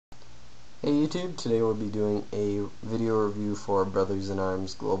Hey YouTube, today we'll be doing a video review for Brothers in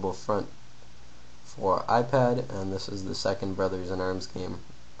Arms Global Front for iPad, and this is the second Brothers in Arms game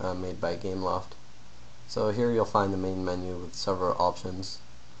made by Gameloft. So here you'll find the main menu with several options,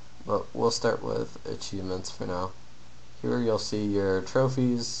 but we'll start with achievements for now. Here you'll see your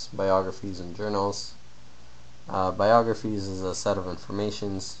trophies, biographies, and journals. Biographies is a set of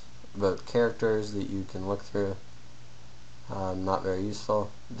informations about characters that you can look through. Not very useful.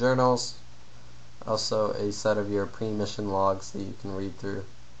 Journals, also a set of your pre-mission logs that you can read through.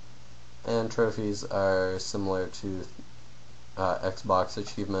 And trophies are similar to Xbox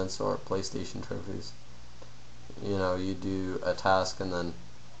achievements or PlayStation trophies. You know, you do a task and then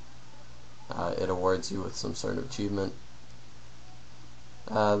it awards you with some sort of achievement.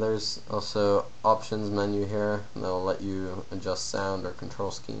 There's also options menu here, and they'll let you adjust sound or control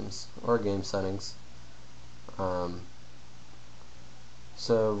schemes or game settings.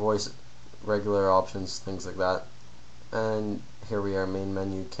 So voice, regular options, things like that. And here we are, main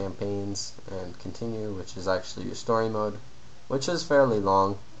menu, campaigns, and continue, which is actually your story mode, which is fairly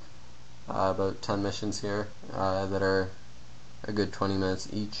long, about 10 missions here that are a good 20 minutes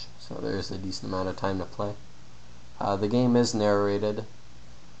each, so there's a decent amount of time to play. The game is narrated.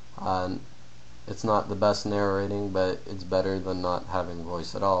 It's not the best narrating, but it's better than not having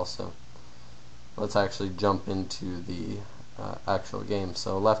voice at all. So let's actually jump into the actual game.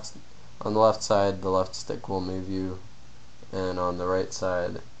 So on the left side, the left stick will move you, and on the right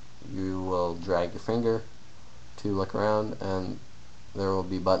side you will drag your finger to look around, and there will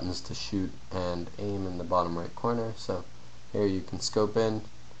be buttons to shoot and aim in the bottom right corner. So here you can scope in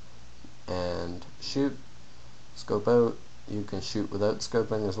and shoot, scope out. You can shoot without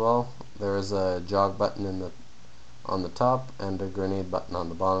scoping as well. There is a jog button on the top and a grenade button on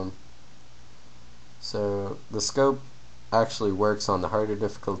the bottom. So the scope actually works on the harder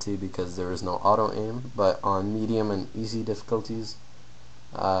difficulty because there is no auto aim, but on medium and easy difficulties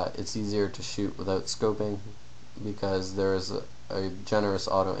it's easier to shoot without scoping because there is a generous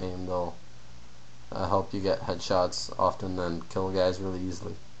auto aim. They'll help you get headshots often and kill guys really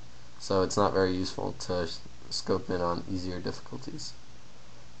easily. So it's not very useful to scope in on easier difficulties,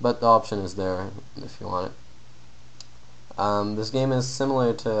 but the option is there if you want it. This game is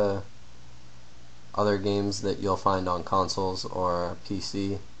similar to other games that you'll find on consoles or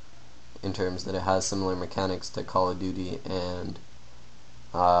PC in terms that it has similar mechanics to Call of Duty and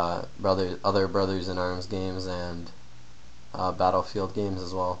other Brothers in Arms games and Battlefield games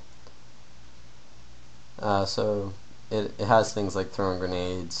as well. So it has things like throwing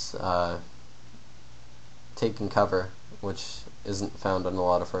grenades, taking cover, which isn't found in a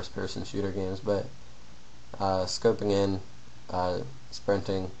lot of first-person shooter games, but scoping in,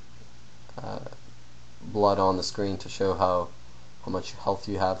 sprinting, blood on the screen to show how much health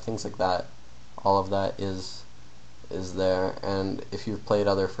you have, things like that. All of that is there, and if you've played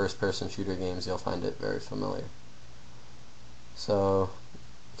other first-person shooter games, you'll find it very familiar. So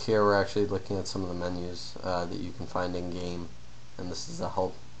here we're actually looking at some of the menus that you can find in game, and this is a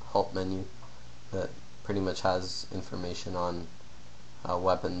help menu that pretty much has information on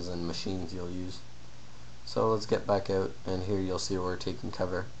weapons and machines you'll use. So let's get back out, and here you'll see we're taking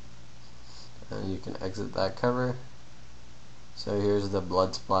cover, and you can exit that cover. So here's the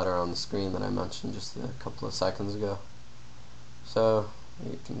blood splatter on the screen that I mentioned just a couple of seconds ago. So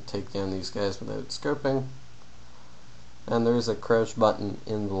you can take down these guys without scoping, and there's a crouch button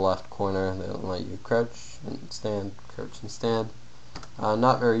in the left corner that'll let you crouch and stand, crouch and stand.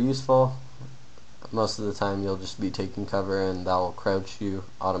 Not very useful. Most of the time you'll just be taking cover and that will crouch you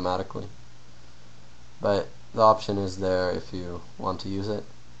automatically, but the option is there if you want to use it.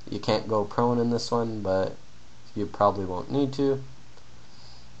 You can't go prone in this one, but you probably won't need to.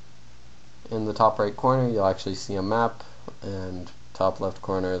 In the top right corner you'll actually see a map, and top left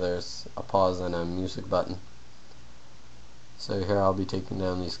corner there's a pause and a music button. So here I'll be taking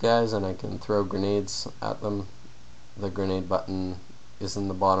down these guys, and I can throw grenades at them. The grenade button is in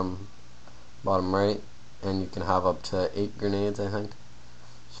the bottom right, and you can have up to 8 grenades, I think.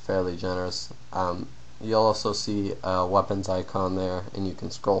 It's fairly generous. You'll also see a weapons icon there, and you can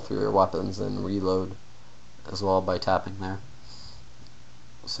scroll through your weapons and reload as well by tapping there.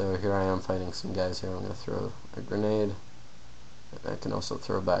 So here I am fighting some guys here. I'm going to throw a grenade. I can also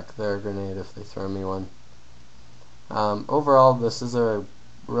throw back their grenade if they throw me one. Overall, this is a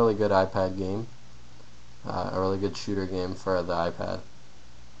really good iPad game, a really good shooter game for the iPad.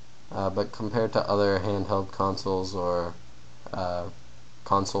 But compared to other handheld consoles or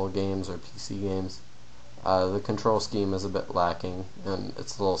console games or PC games, the control scheme is a bit lacking and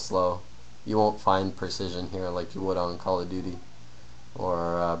it's a little slow. You won't find precision here like you would on Call of Duty.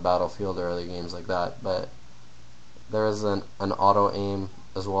 or Battlefield or other games like that, but there is an auto aim,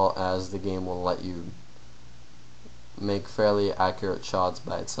 as well as the game will let you make fairly accurate shots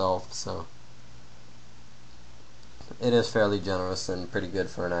by itself, so it is fairly generous and pretty good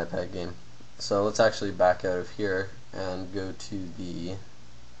for an iPad game. So let's actually back out of here and go to the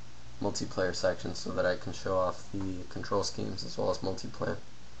multiplayer section so that I can show off the control schemes as well as multiplayer.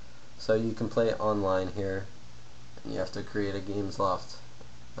 So you can play online here, and you have to create a gameloft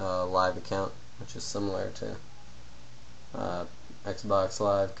live account, which is similar to Xbox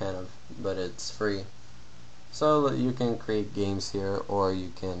Live kind of, but it's free. So you can create games here, or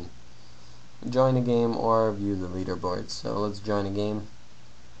you can join a game or view the leaderboard. So let's join a game,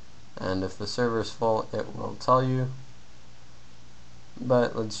 and if the server is full it will tell you,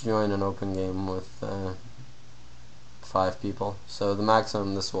 but let's join an open game with 5 people. So the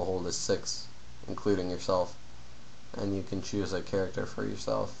maximum this will hold is 6, including yourself, and you can choose a character for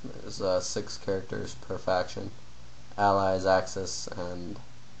yourself. There's 6 characters per faction: Allies, Axis, and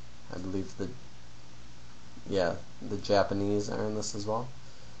I believe the Japanese are in this as well.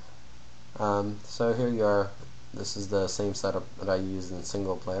 So here you are. This is the same setup that I used in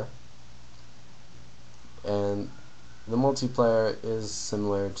single player, and the multiplayer is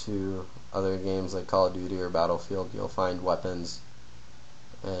similar to other games like Call of Duty or Battlefield. You'll find weapons,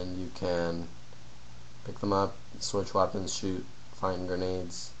 and you can pick them up, switch weapons, shoot, find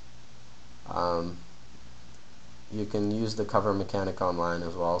grenades. You can use the cover mechanic online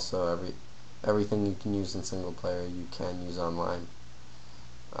as well, so everything you can use in single player you can use online.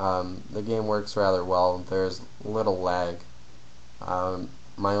 The game works rather well. There's little lag.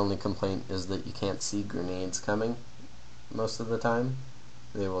 My only complaint is that you can't see grenades coming most of the time.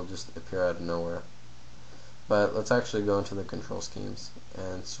 They will just appear out of nowhere. But let's actually go into the control schemes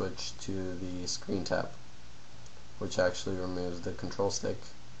and switch to the screen tap, which actually removes the control stick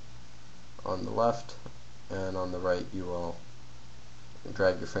on the left, and on the right you will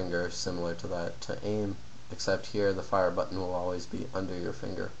drag your finger similar to that to aim, except here the fire button will always be under your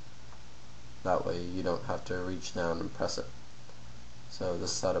finger. That way you don't have to reach down and press it. So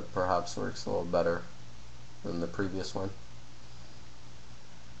this setup perhaps works a little better than the previous one.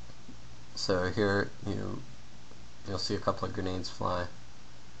 So here you'll see a couple of grenades fly,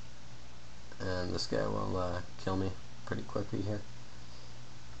 and this guy will kill me pretty quickly here.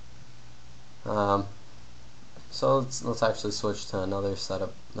 So let's actually switch to another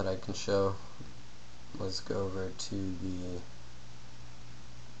setup that I can show. Let's go over to the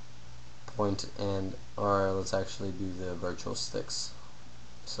point or let's actually do the virtual sticks.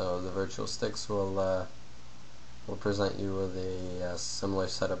 So the virtual sticks will present you with a similar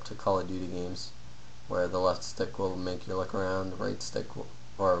setup to Call of Duty games, where the left stick will make you look around, right stick will,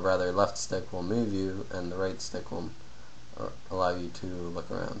 or rather left stick will move you, and the right stick will allow you to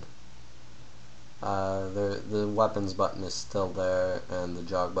look around. The weapons button is still there, and the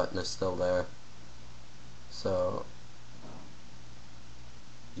jog button is still there, so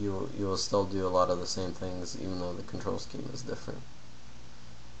you will still do a lot of the same things even though the control scheme is different.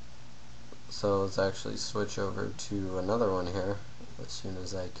 So let's actually switch over to another one here as soon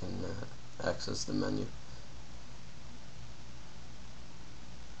as I can access the menu.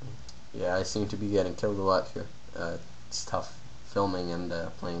 Yeah, I seem to be getting killed a lot here. It's tough filming and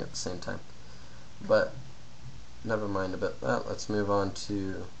playing at the same time. But never mind about that. Let's move on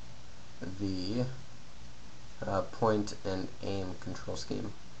to the point and aim control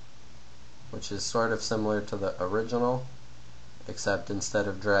scheme, which is sort of similar to the original, except instead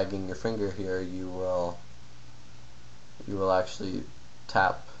of dragging your finger here, you will actually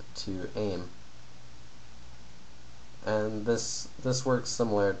tap to aim. And this works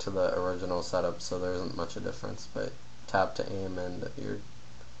similar to the original setup, so there isn't much of a difference, but tap to aim and your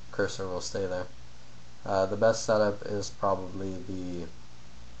cursor will stay there. The best setup is probably the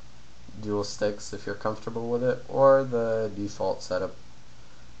dual sticks if you're comfortable with it, or the default setup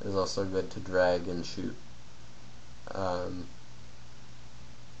is also good to drag and shoot.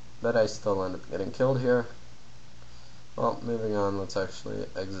 But I still end up getting killed here. Well, moving on, let's actually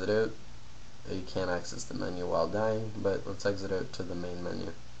exit out. You can't access the menu while dying, but let's exit out to the main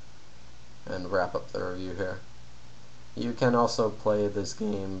menu and wrap up the review here. You can also play this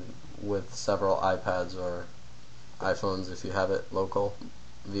game with several iPads or iPhones if you have it local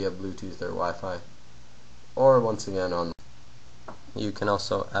via Bluetooth or Wi-Fi, or once again on. You can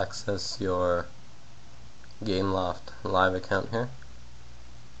also access your gameloft live account here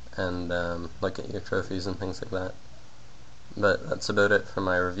and look at your trophies and things like that. But that's about it for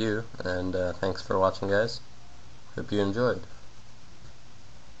my review, and thanks for watching, guys. Hope you enjoyed.